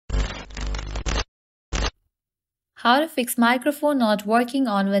How to fix microphone not working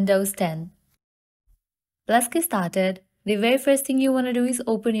on Windows 10. Let's get started. The very first thing you want to do is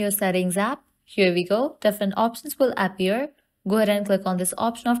open your settings app. Here we go. Different options will appear. Go ahead and click on this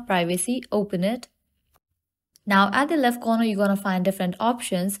option of privacy. Open it. Now at the left corner, you're going to find different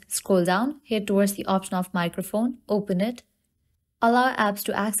options. Scroll down, head towards the option of microphone. Open it. Allow apps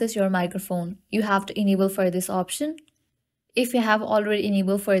to access your microphone. You have to enable for this option. If you have already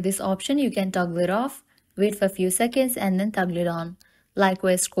enabled for this option, you can toggle it off. Wait for a few seconds and then toggle it on.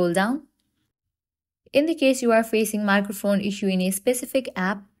 Likewise, scroll down. In the case you are facing microphone issue in a specific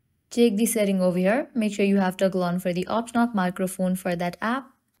app, check the setting over here. Make sure you have toggle on for the option of microphone for that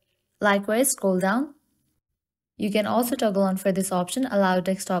app. Likewise, scroll down. You can also toggle on for this option, allow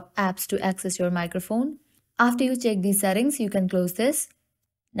desktop apps to access your microphone. After you check these settings, you can close this.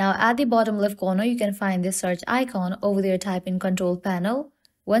 Now at the bottom left corner, you can find this search icon. Over there, type in control panel.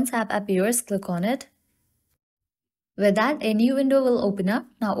 Once app appears, click on it. With that, a new window will open up.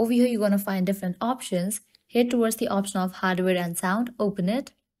 Now over here, you're going to find different options. Head towards the option of hardware and sound. Open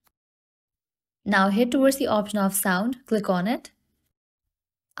it. Now head towards the option of sound. Click on it.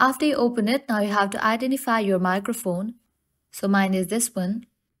 After you open it, now you have to identify your microphone. So mine is this one.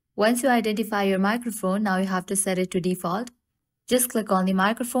 Once you identify your microphone, now you have to set it to default. Just click on the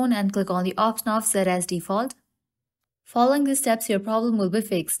microphone and click on the option of set as default. Following these steps, your problem will be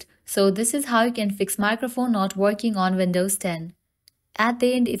fixed. So this is how you can fix microphone not working on Windows 10. At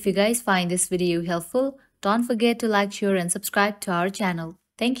the end, if you guys find this video helpful, don't forget to like, share and subscribe to our channel.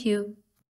 Thank you.